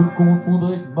 on peut le confondre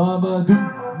avec Mamadou.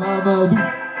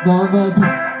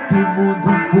 Tout le monde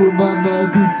bouge pour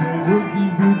Mamadou. Son gros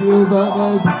zizou de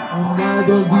Mamadou. On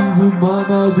adore zizou de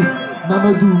Mamadou.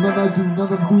 Mamadou,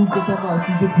 que ça marche,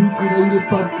 fils de pute, il a eu les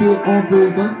papiers en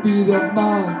faisant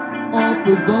Spider-Man. Mais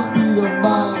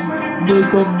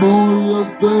comment il a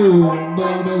fait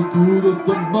Mamadou de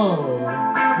sa mort.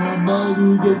 Mamadou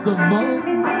de sa mort.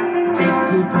 Qu'est-ce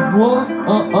que t'es noir?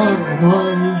 Noir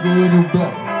les yeux de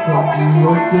black. Comme dit au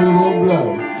second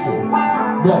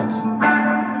black.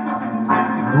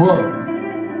 Noir.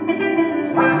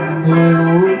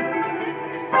 Néo.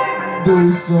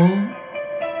 200.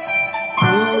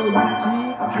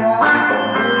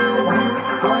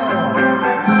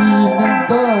 Tim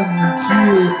Manson, tu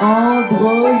es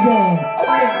androgène.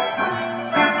 Ok.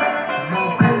 Je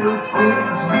m'appelle l'autre fée,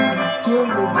 je visite que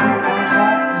les trous en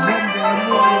rap. J'aime bien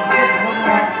les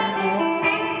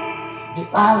Mais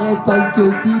arrête parce que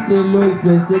si t'es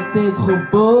l'autre, c'est que t'es trop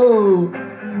beau.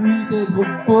 Oui, t'es trop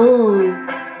beau.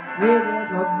 Oui, t'es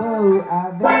trop beau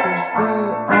avec tes cheveux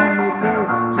emmêlés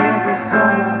qui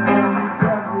ressemblent à un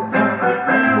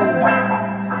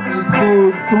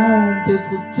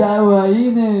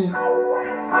Cocaïne.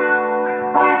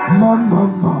 Ma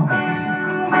maman.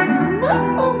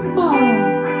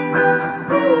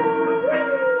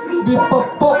 Kiribi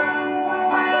papa.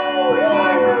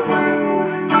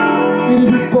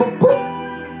 Kiribi papa.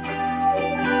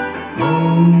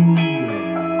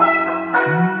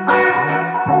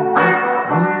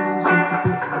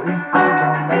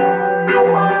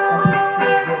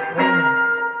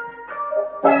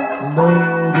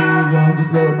 Ladies and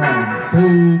gentlemen,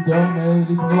 sit down and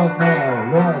listen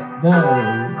right now.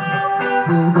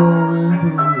 We're going to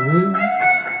hit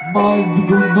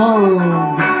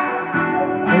McDonald's.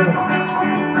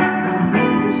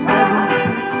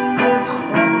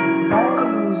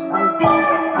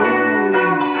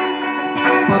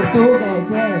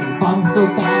 Portuguese, vamos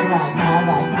cara,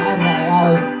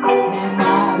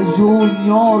 Neymar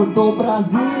Júnior do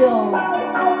Brasil.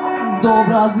 Do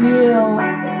Brasil,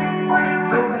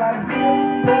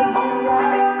 Brasília,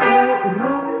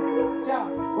 Rússia,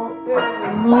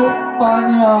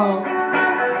 România,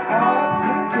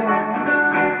 África,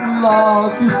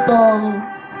 Paquistão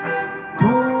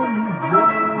Tunísia,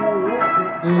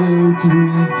 et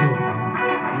Tunisie,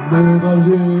 le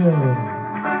Algérien,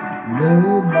 les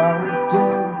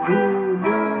Marocains ou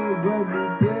les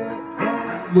Guadeloupéens,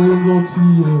 les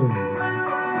Antillais,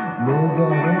 les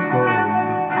Argentins,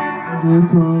 les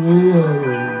Coréens,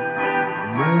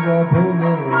 les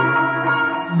Japonais,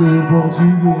 les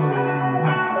Portugais,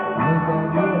 les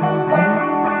Amérindiens,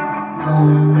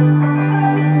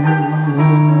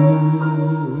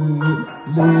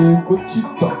 les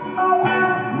Cochitas,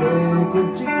 les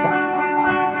Cochitas,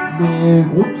 les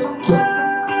gros caca.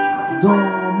 dans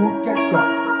mon caca.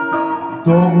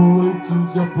 Dans mon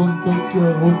rectus y'a plein de caca.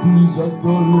 En plus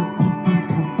j'adore le pipi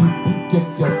prou, pipi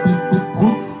caca, pipi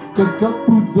prou, caca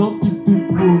poudin, pipi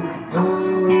prou. Il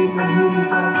a dit le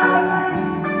caca,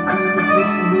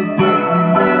 le père,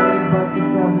 il pas que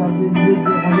sa mère vienne le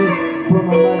déranger pour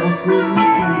ma grosse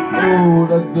commission. Oh,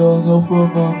 la dernière fois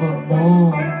ma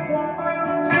maman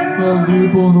m'a vu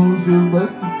pendant que je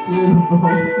mastiquais le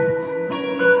pain.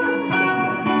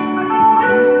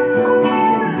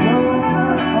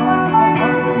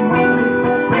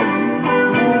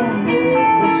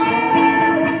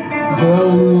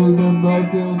 J'arrive même à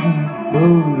faire du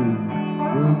feu.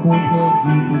 Le contraire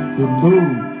du feu c'est l'eau.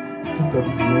 Je t'en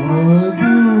tape sur un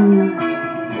deux.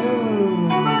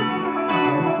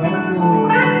 La salle de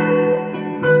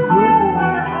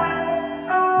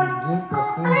deux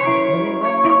personnes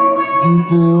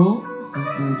Différent, c'est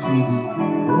ce que tu dis.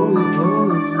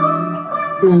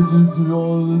 Es-tu sûr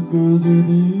de ce que tu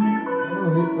dis?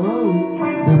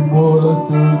 Mais moi la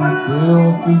seule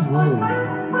différence que je vois,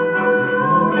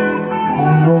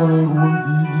 c'est voir le gros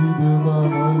zizi de ma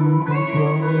maille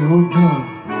comparé au bien.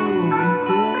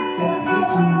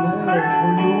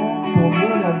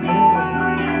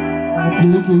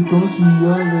 Compliqué quand je suis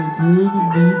avec une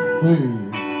missée.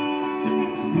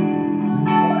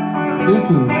 This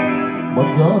is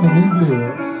what's on in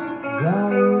English.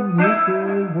 Darling, this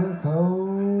is a cold.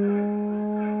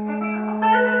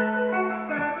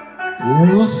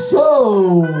 It's a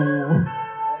show.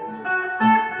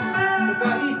 C'est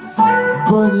un hit.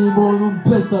 Bunny mon nom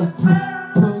pèse sale pute.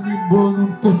 Bunny mon nom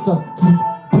pèse sale pute.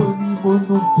 Bunny mon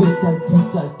nom pèse sale pute,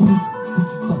 sale pute. T'es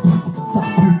qu'une sale pute, t'es qu'une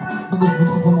sale pute. Maintenant je me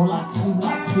transforme en la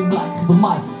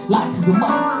chrysomale.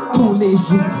 Tous les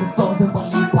jours, je transforme, j'aime pas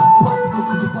les pattes.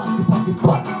 Des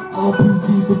pattes. En plus,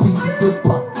 il te pique, je sais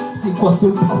pas. C'est quoi ce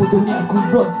micro de merde qu'on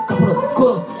bloque?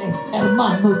 Cos,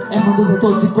 hermanos a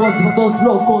todos chicos, a todos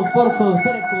locos, porcos,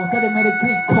 cercos, se de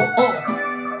merecricos.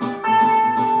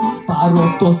 Paro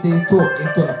esto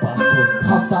la pasto,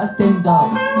 jata stand up.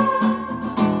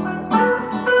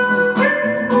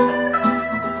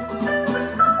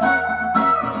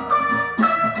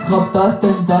 Rapta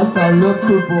stand up, salope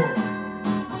de bois.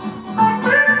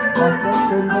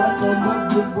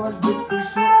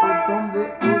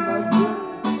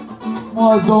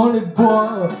 Moi dans les bois.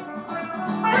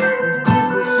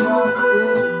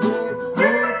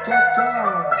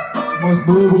 Moi je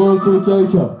me brosse au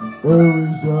caca. Eh oui,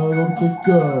 j'adore le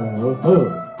caca.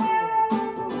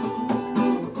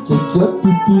 Caca,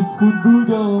 pipi, trou de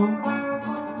boudin.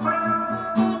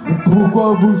 Mais pourquoi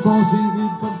vous changez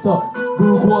d'idée comme ça?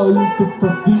 Vous croyez que c'est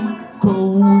facile? Quand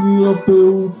on est rappé,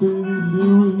 on fait des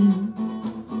lyrics.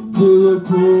 Des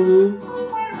records.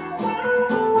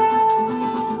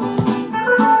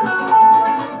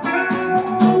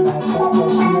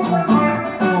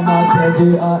 On m'appelle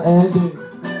D.A.L.D.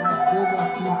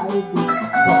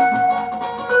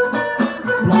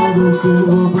 Plein de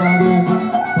fédres, plein de vie.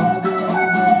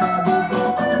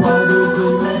 Pas de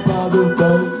cigarettes, pas de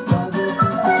feuilles.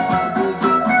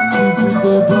 Si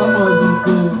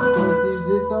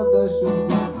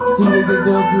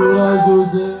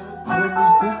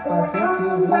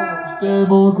Je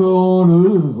t'aime encore le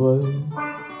vrai.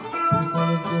 Putain,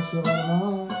 le bien sur la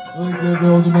main. Avec le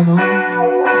beurre du matin.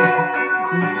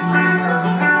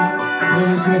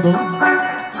 Je suis matin.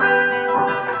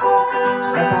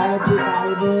 Ça paraît plus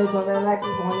arrivé, toi même là qui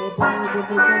prend les pas, je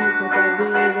fais comme ton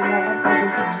vie, je n'arrête pas, je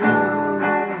suis tué.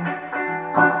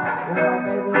 On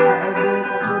m'appelle de la LD,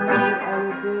 ça peut même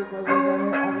arrêter, quoi, je vais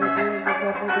jamais arrêter, je vais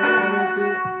pas faire de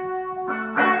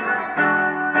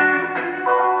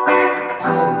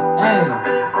Hey,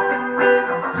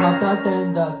 Rata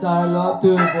tenda, salope,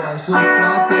 te bois, je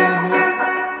claque l'eau.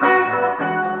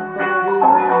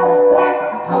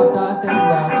 Rata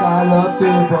tenda, salope, te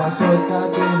bois, je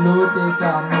claque l'eau. T'es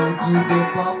qu'à me dire des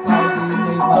paparis,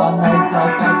 des mamelles, ça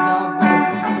casse la voix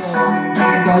du clair.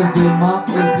 Langage des mains, et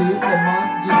puis vraiment,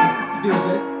 je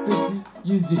suis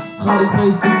easy. Rallye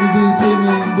pressing, music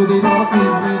streaming, de des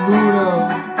dentines, j'ai nous là.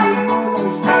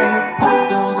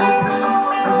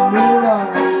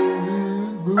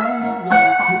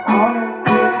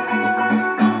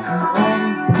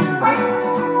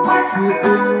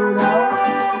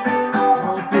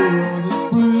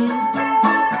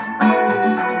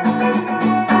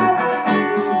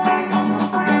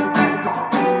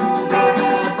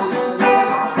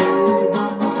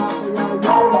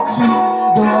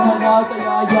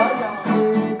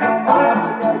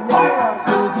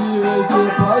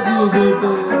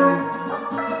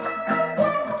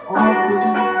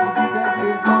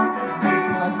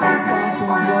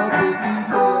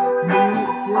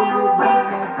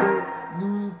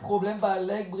 Problème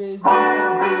balèque, Brésil, ça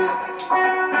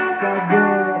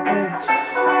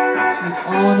je suis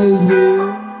en esprit,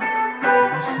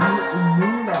 je suis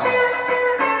moula,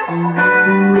 tu es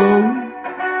moula,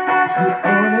 je suis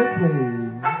en esprit,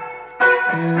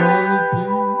 tu es en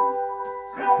esprit,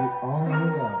 je suis en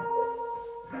moula,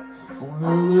 on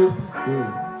est refissé,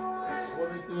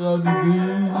 remettez la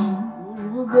musique, je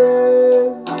vous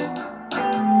baisse. Je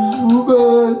vous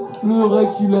baisse. Le rec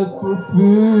il a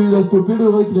stoppé, le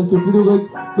rec il a stoppé, le rec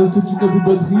parce que tu n'as plus de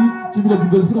batterie, tu n'as plus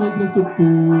de batterie, le rec il a stoppé.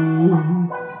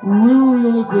 Oui, oui,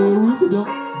 en effet, oui, c'est bien.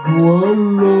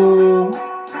 Voilà.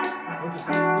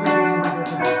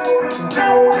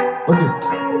 Ok.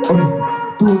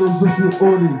 Tous les jours je suis au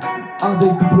lit,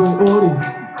 avec du play au lit.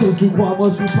 Qu'est-ce que tu crois, moi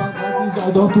je suis pas gratis,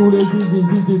 j'adore tous les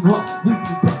zizi noirs, zizi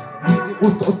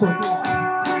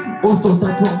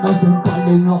ostentatoire, moi j'aime pas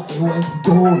les noirs et ouais c'est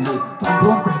drôle. T'as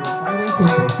besoin de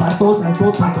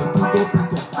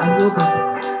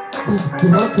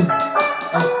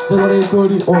j'adore les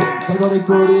colis, oh, j'adore les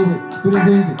colis, oui,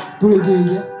 tous les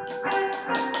zizi.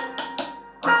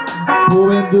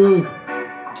 Problème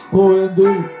de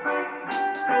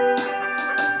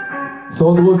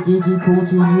Sandro, si tu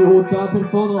continues, on t'appelle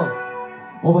Sandra.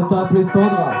 On va t'appeler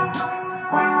Sandra.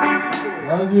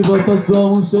 Vas-y, va t'asseoir,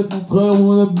 mon chef, mon frère,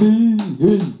 mon ami.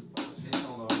 Hey.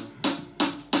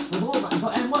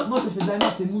 Moi, quand je fais de la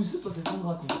merde, c'est Mousseux, toi, c'est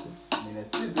Sandra. Quoi. Mais la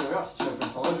tête de l'heure, si tu m'appelles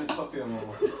Sandra, je vais te frapper à un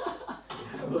moment.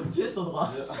 Ok, Sandra.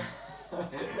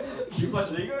 Moi,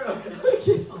 je rigole en plus. Ok,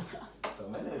 Sandra. T'es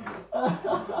malade.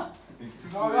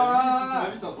 Toute ma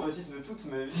vie, c'est un traumatisme de toute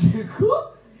ma vie. C'est quoi?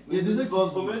 Il y a des gens qui. Un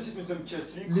traumatisme, mais ça me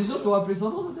casse les couilles. Les gens t'ont appelé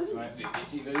Sandra dans ta vie? Ouais, mais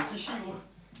t'es avec qui chi, gros?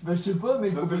 Bah, je sais pas, mais.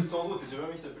 Il m'appelle Sandro, t'es déjà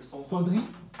vu, il s'appelle Sandro. Sandri? Non,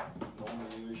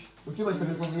 mais oui. Ok, bah, je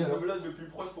t'appelle Sandri alors. Le blase le plus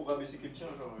proche pour rabaisser quelqu'un,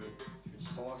 genre. Je me dis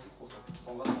Sandra, c'est trop ça.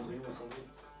 Sandra, Sandrine ou Sandrine.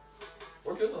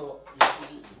 Ok, ça va. Je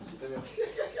te dis, ta merde.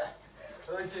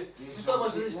 Ok. Putain, moi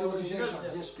je j'étais original,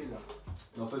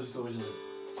 Non, pas du tout original.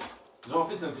 Genre en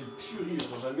fait ça me fait plus rire,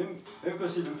 genre même quand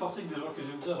j'essaie de me forcer avec des gens que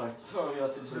j'aime bien, j'arrive pas à rire à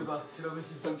cette Je peux pas, c'est pas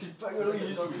possible. Ça me fait pas rire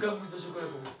du tout. C'est comme mousse au chocolat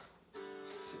pour moi.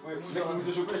 Ouais, mousse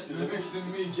au chocolat, j'étais Le mec c'est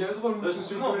méga drôle, mousse au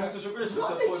Non, chocolat. mousse au chocolat, je trouve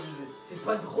ça trop abusé. C'est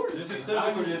pas drôle. Je sais très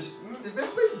bien qu'on lui a dit. C'est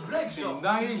même pas une blague, C'est genre. une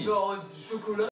dinguerie. Genre du chocolat.